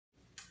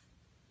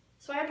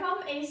So I have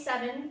problem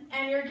A7,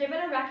 and you're given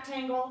a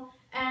rectangle,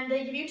 and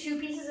they give you two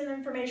pieces of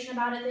information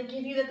about it. They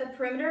give you that the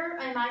perimeter,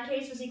 in my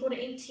case, was equal to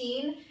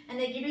 18, and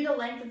they give you the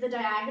length of the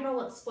diagonal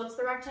that splits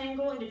the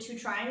rectangle into two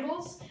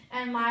triangles,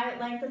 and my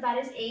length of that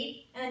is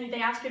 8, and then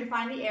they ask you to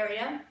find the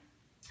area.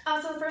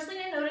 So the first thing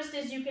I noticed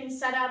is you can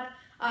set up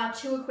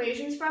two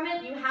equations from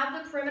it. You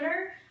have the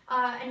perimeter,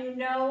 and you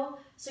know,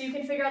 so you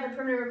can figure out the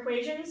perimeter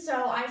equation.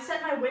 So I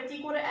set my width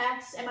equal to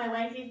x and my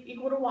length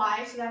equal to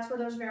y, so that's where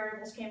those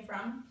variables came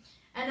from.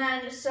 And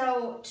then,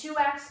 so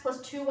 2x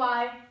plus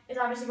 2y is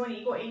obviously going to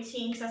equal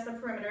 18 because that's the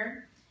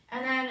perimeter.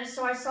 And then,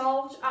 so I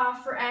solved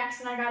for x,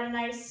 and I got a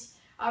nice,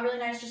 really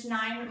nice, just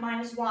 9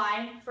 minus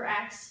y for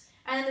x.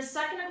 And then the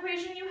second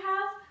equation you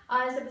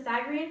have is the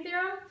Pythagorean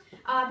theorem,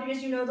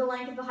 because you know the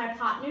length of the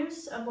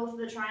hypotenuse of both of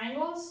the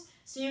triangles.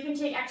 So you can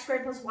take x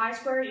squared plus y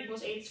squared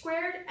equals 8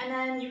 squared, and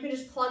then you can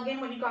just plug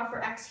in what you got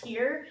for x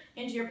here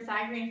into your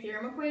Pythagorean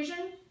theorem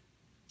equation.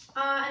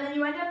 And then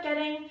you end up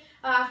getting,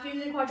 after you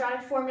do the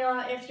quadratic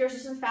formula, if yours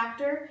is a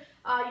factor,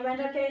 you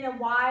end up getting that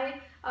y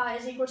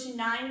is equal to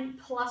 9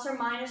 plus or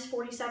minus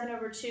 47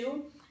 over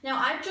 2. Now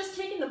I've just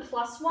taken the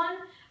plus one,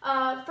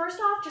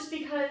 first off just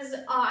because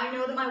I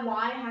know that my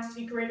y has to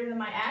be greater than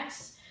my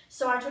x,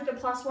 so I took the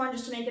plus one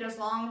just to make it as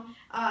long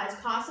as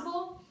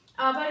possible.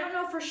 But I don't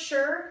know for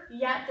sure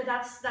yet that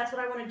that's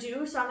what I want to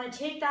do, so I'm going to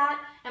take that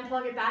and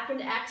plug it back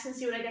into x and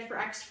see what I get for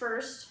x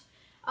first.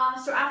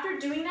 So after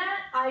doing that,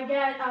 I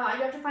get,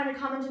 you have to find a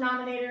common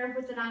denominator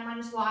with the 9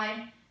 minus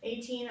y,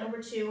 18 over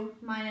 2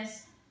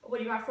 minus what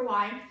you got for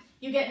y.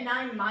 You get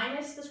 9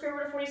 minus the square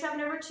root of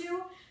 47 over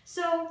 2.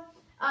 So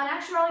in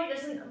actuality, it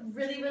doesn't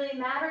really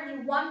matter.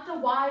 You want the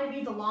y to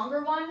be the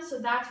longer one, so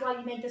that's why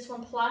you make this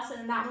one plus, and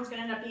then that one's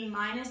going to end up being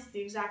minus, the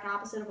exact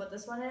opposite of what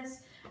this one is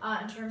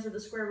in terms of the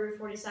square root of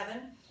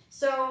 47.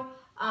 So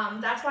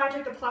that's why I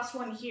took the plus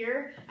one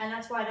here, and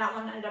that's why that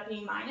one ended up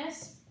being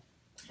minus.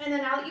 And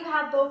then now that you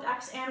have both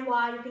x and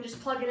y, you can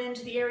just plug it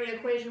into the area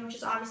equation, which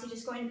is obviously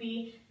just going to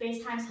be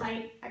base times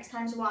height, x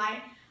times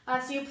y.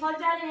 So you plug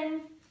that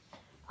in,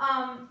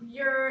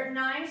 your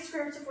 9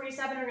 square roots of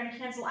 47 are going to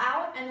cancel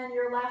out, and then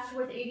you're left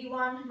with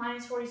 81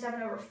 minus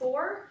 47 over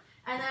 4,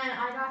 and then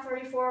I got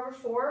 34 over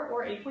 4,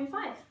 or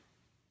 8.5.